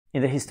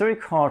In the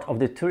historic heart of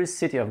the tourist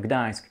city of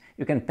Gdańsk,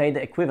 you can pay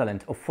the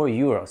equivalent of 4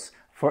 euros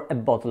for a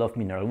bottle of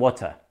mineral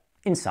water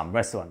in some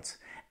restaurants.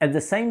 At the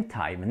same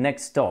time,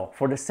 next door,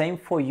 for the same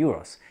 4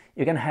 euros,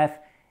 you can have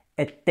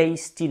a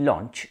tasty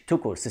lunch, 2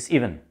 courses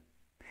even.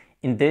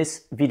 In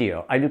this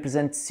video, I will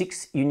present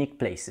 6 unique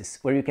places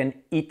where you can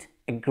eat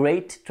a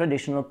great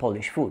traditional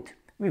Polish food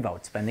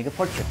without spending a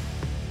fortune.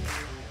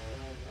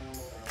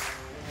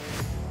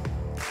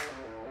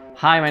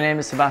 Hi, my name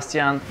is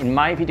Sebastian. In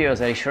my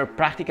videos I share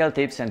practical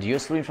tips and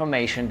useful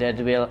information that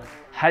will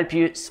help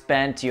you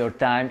spend your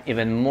time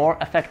even more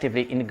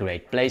effectively in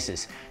great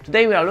places.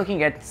 Today we are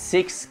looking at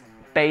 6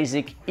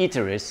 basic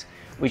eateries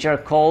which are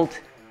called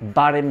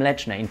bary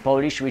mleczne in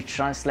Polish, which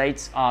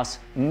translates as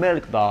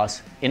milk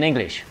bars in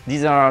English.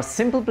 These are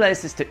simple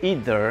places to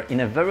eat there in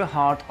the very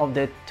heart of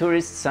the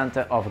tourist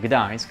center of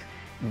Gdańsk.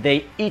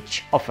 They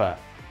each offer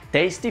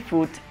tasty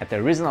food at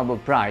a reasonable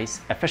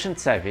price, efficient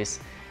service,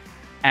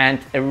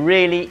 and a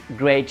really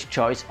great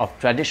choice of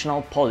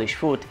traditional Polish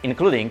food,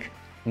 including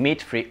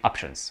meat-free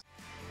options.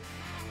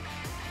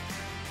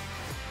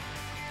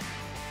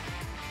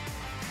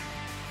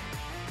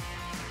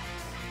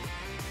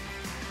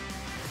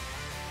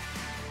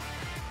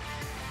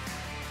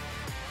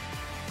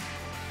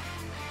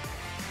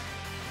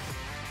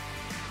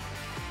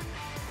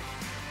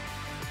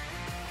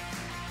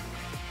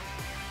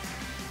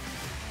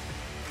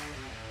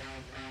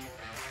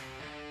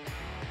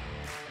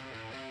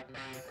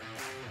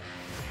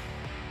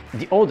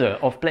 The order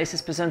of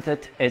places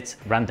presented is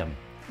random.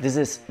 This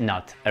is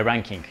not a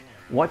ranking.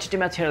 Watch the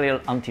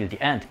material until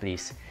the end,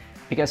 please,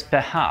 because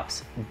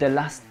perhaps the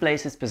last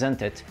places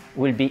presented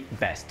will be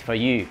best for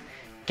you.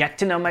 Get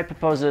to know my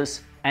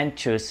proposals and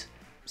choose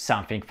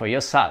something for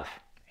yourself.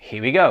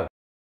 Here we go!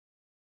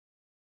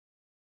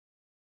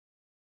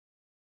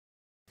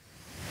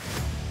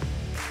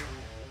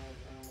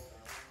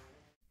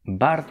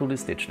 Bar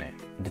turystyczny,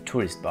 the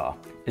tourist bar,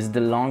 is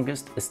the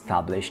longest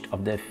established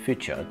of the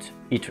featured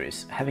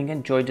eateries, having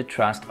enjoyed the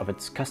trust of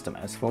its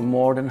customers for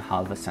more than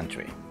half a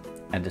century.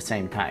 At the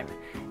same time,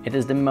 it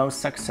is the most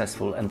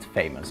successful and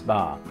famous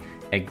bar,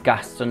 a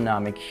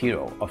gastronomic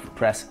hero of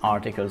press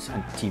articles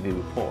and TV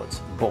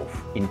reports,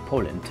 both in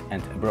Poland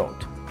and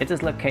abroad. It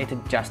is located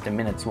just a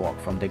minute's walk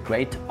from the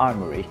Great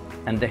Armory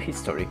and the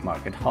historic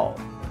Market Hall.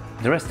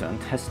 The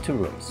restaurant has 2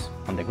 rooms,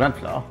 on the ground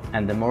floor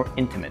and the more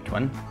intimate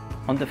one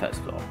on the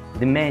first floor.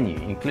 The menu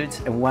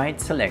includes a wide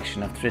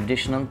selection of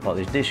traditional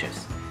Polish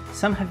dishes.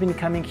 Some have been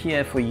coming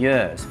here for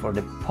years for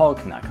the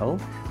pork knuckle,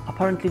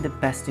 apparently the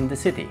best in the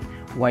city,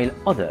 while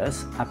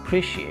others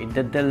appreciate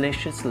the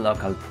delicious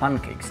local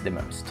pancakes the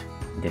most.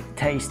 The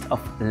taste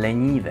of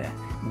leniwe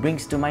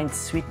brings to mind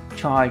sweet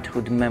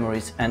childhood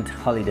memories and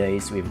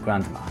holidays with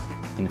grandma.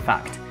 In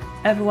fact,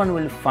 everyone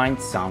will find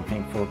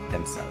something for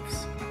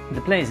themselves. The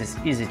place is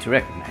easy to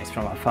recognize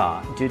from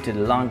afar due to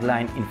the long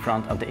line in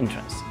front of the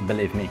entrance.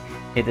 Believe me,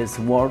 it is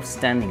worth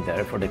standing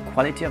there for the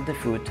quality of the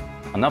food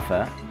on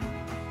offer,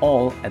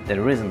 all at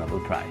a reasonable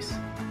price.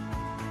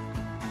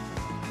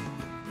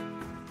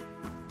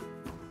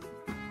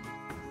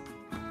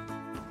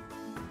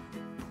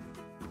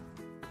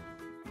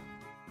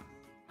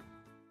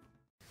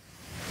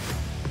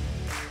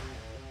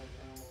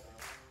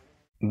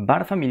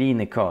 Bar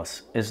familijny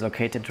Kos is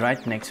located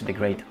right next to the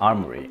Great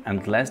Armory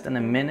and less than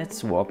a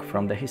minute's walk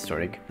from the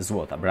historic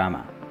Złota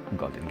Brama,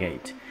 Golden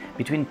Gate,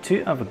 between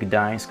 2 of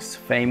Gdańsk's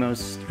famous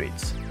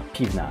streets,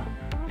 Piwna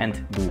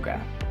and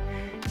Długa.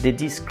 The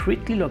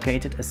discreetly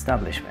located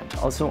establishment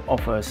also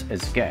offers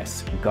its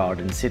guests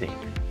garden seating.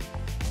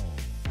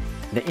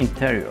 The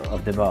interior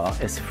of the bar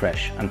is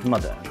fresh and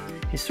modern.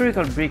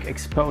 Historical brick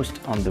exposed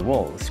on the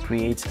walls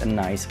creates a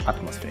nice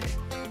atmosphere.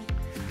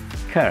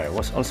 Care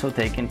was also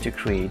taken to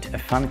create a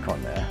fun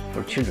corner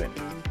for children.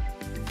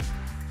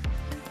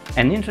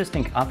 An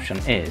interesting option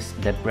is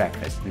the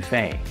breakfast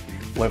buffet,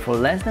 where for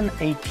less than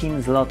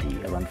 18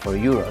 zloty, around 4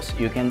 euros,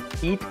 you can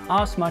eat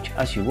as much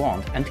as you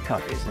want and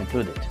coffee is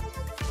included.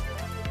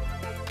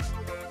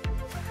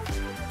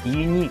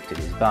 Unique to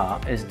this bar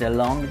is the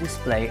long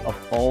display of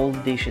all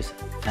dishes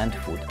and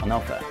food on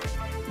offer.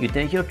 You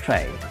take your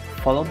tray,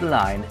 follow the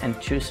line and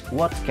choose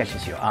what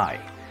catches your eye.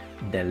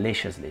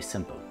 Deliciously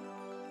simple.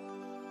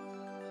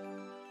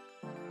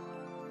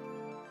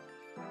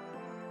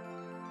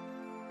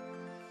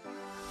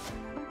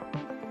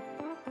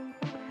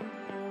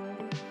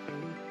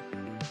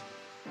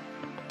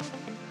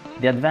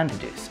 The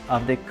advantages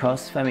of the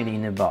Kos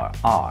familijny bar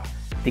are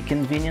the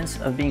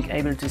convenience of being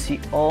able to see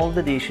all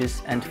the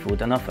dishes and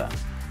food on offer,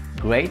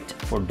 great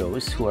for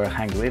those who are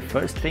hungry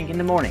first thing in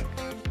the morning,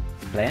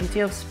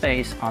 plenty of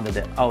space under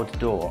the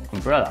outdoor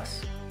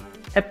umbrellas,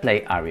 a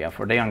play area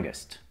for the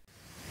youngest.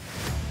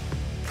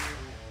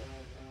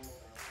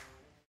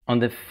 On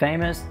the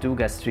famous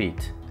Długa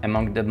Street,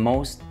 among the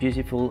most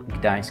beautiful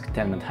Gdańsk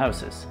tenement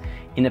houses,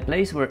 in a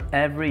place where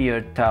every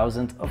year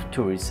thousands of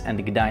tourists and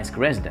Gdańsk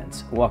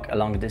residents walk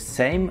along the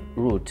same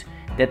route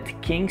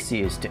that kings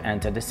used to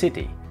enter the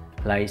city,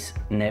 lies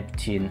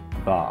Neptune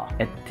Bar,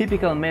 a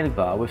typical milk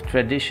bar with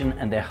tradition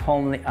and a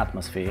homely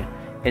atmosphere,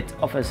 it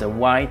offers a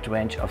wide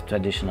range of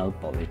traditional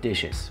Polish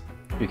dishes.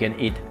 You can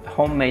eat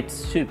homemade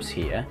soups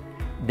here.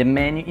 The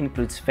menu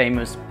includes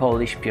famous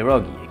Polish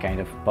pierogi, a kind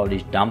of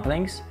Polish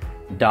dumplings,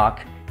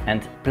 duck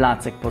and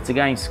placek po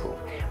cygańsku,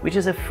 which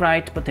is a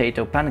fried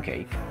potato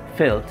pancake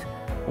filled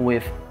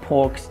with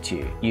pork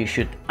stew. You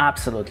should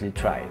absolutely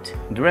try it.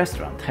 The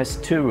restaurant has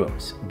two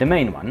rooms, the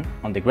main one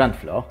on the ground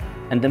floor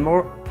and the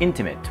more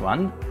intimate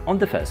one on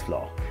the first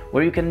floor,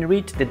 where you can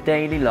read the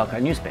daily local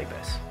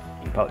newspapers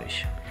in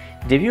Polish.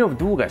 The view of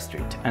Długa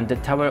Street and the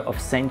Tower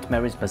of St.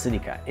 Mary's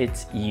Basilica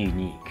is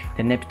unique.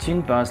 The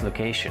Neptune Bar's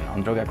location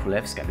on Droga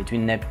Królewska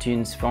between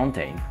Neptune's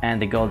Fountain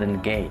and the Golden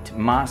Gate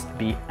must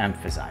be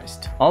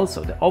emphasized.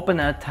 Also, the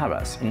open-air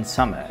terrace in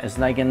summer is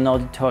like an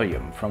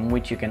auditorium from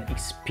which you can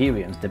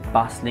experience the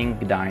bustling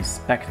Gdańsk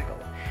spectacle.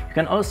 You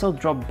can also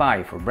drop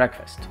by for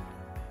breakfast.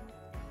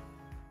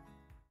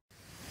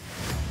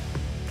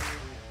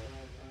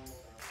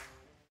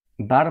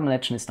 Bar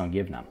Mleczny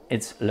Stągiewna.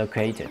 It's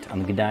located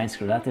on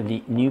Gdańsk's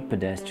relatively new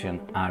pedestrian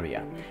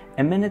area,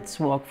 a minute's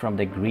walk from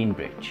the Green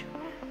Bridge.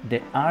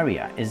 The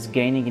area is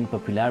gaining in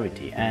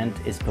popularity and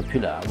is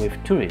popular with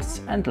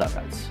tourists and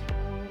locals.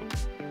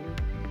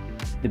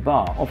 The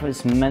bar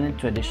offers many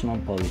traditional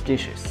Polish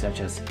dishes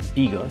such as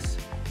bigos,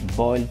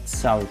 boiled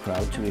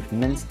sauerkraut with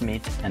minced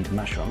meat and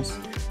mushrooms,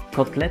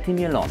 kotlety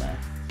mielone,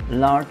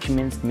 large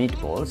minced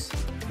meatballs,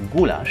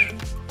 goulash,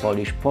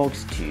 Polish pork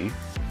stew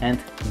and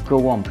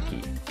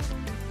gołąbki,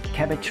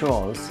 cabbage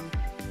rolls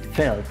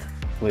filled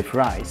with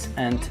rice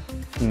and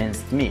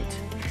minced meat.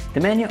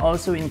 The menu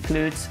also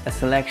includes a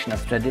selection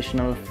of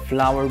traditional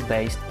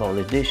flour-based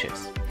Polish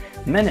dishes,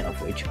 many of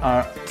which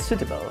are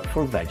suitable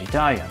for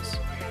vegetarians.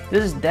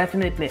 This is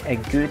definitely a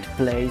good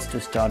place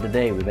to start the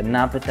day with an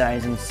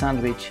appetizing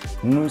sandwich,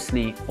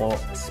 muesli or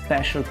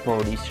special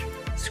Polish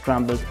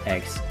scrambled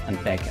eggs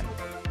and bacon.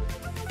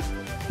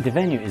 The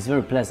venue is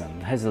very pleasant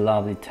and has a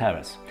lovely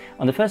terrace.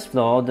 On the first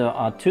floor there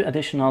are two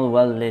additional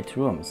well-lit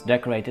rooms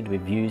decorated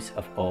with views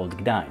of Old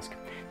Gdańsk.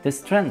 The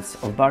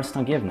strength of Bar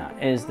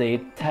Stągiewna is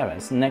the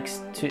terrace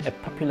next to a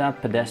popular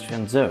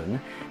pedestrian zone,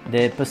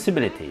 the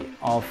possibility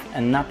of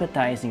an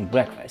appetizing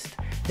breakfast.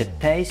 The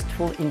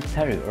tasteful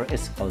interior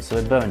is also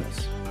a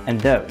bonus. And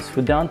those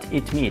who don't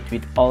eat meat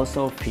will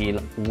also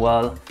feel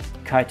well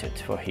catered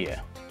for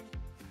here.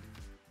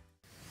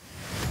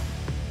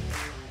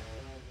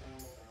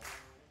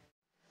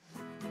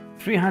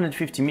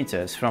 "350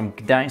 meters from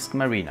Gdańsk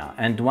Marina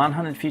and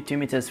 150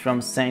 meters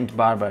from St.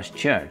 Barbara's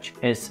Church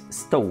is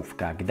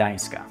Stołówka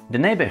Gdańska. The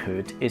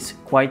neighborhood is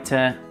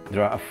quieter,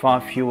 there are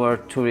far fewer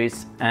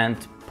tourists and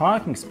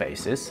parking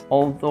spaces,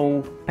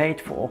 although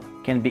paid for,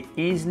 can be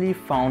easily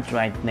found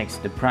right next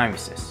to the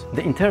premises.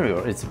 The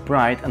interior is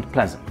bright and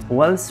pleasant,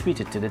 well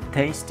suited to the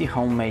tasty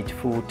homemade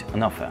food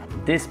on offer.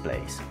 This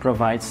place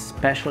provides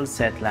special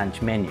set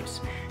lunch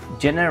menus,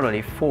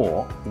 generally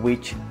four,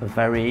 which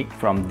vary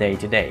from day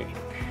to day.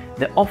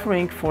 The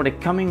offering for the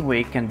coming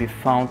week can be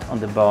found on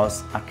the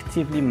bar's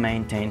actively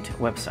maintained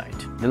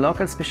website. The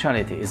local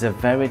specialty is a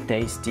very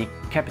tasty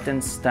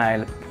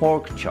Capitan-style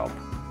pork chop,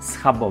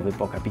 schabowy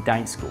po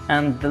kapitańsku,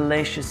 and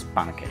delicious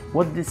pancake.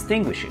 What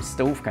distinguishes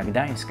Stołówka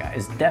Gdańska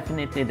is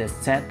definitely the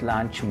set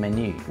lunch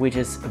menu, which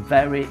is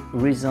very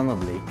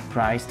reasonably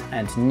priced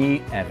and new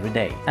every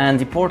day.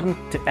 And important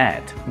to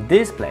add,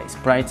 this place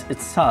prides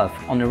itself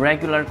on a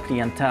regular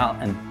clientele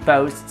and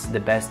boasts the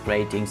best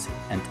ratings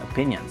and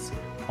opinions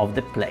of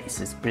the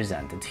places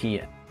presented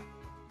here.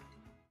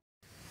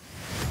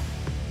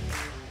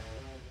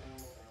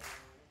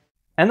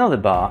 Another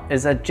bar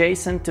is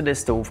adjacent to the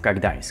Stołówka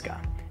Gdańska.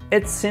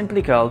 It's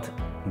simply called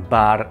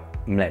Bar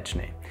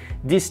Mleczny.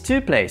 These two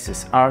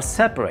places are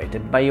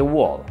separated by a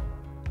wall,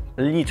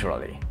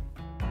 literally.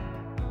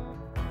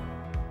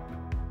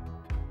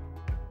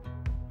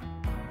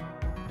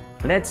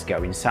 Let's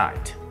go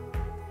inside.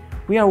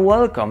 We are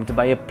welcomed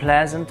by a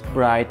pleasant,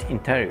 bright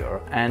interior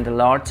and a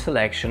large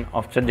selection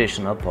of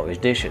traditional Polish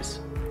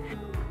dishes.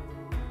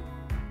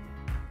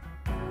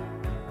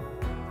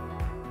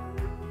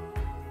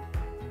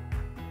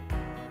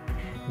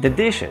 The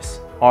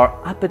dishes are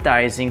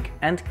appetizing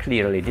and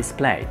clearly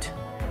displayed.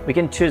 We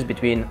can choose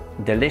between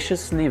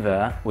delicious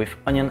liver with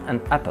onion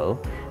and apple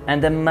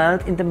and a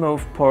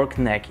melt-in-the-mouth pork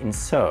neck in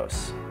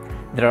sauce.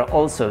 There are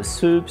also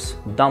soups,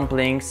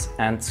 dumplings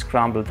and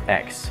scrambled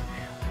eggs,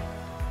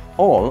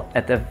 all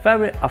at a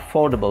very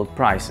affordable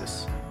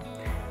prices.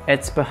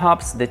 It's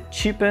perhaps the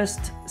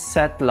cheapest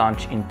set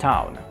lunch in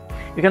town.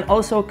 You can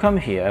also come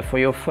here for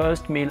your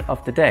first meal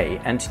of the day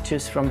and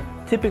choose from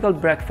typical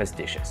breakfast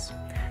dishes.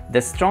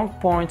 The strong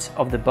points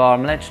of the Bar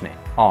Mleczny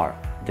are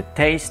the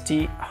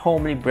tasty,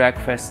 homely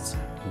breakfasts,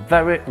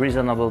 very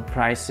reasonable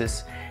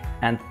prices,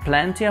 and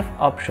plenty of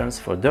options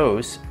for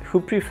those who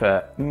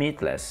prefer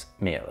meatless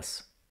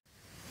meals.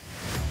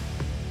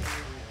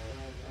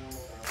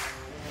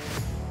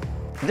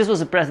 This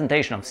was a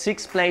presentation of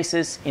 6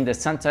 places in the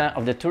center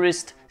of the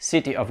tourist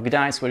city of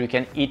Gdańsk where you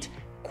can eat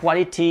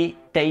quality,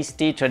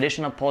 tasty,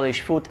 traditional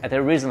Polish food at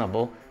a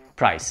reasonable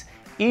price.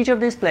 Each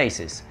of these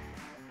places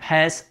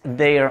has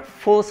their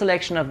full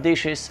selection of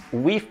dishes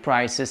with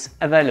prices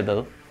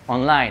available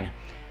online.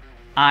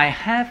 I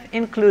have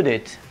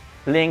included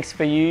links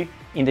for you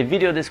in the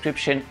video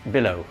description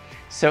below.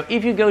 So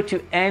if you go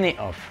to any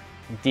of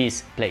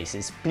these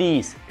places,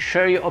 please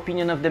share your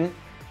opinion of them,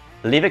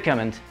 leave a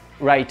comment,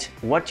 write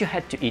what you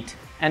had to eat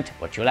and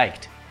what you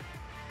liked.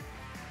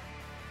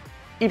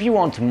 If you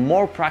want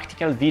more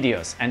practical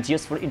videos and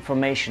useful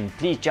information,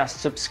 please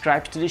just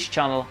subscribe to this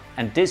channel,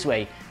 and this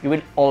way you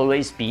will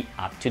always be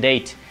up to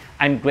date.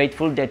 I'm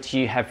grateful that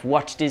you have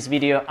watched this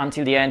video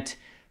until the end.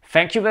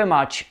 Thank you very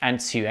much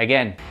and see you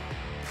again.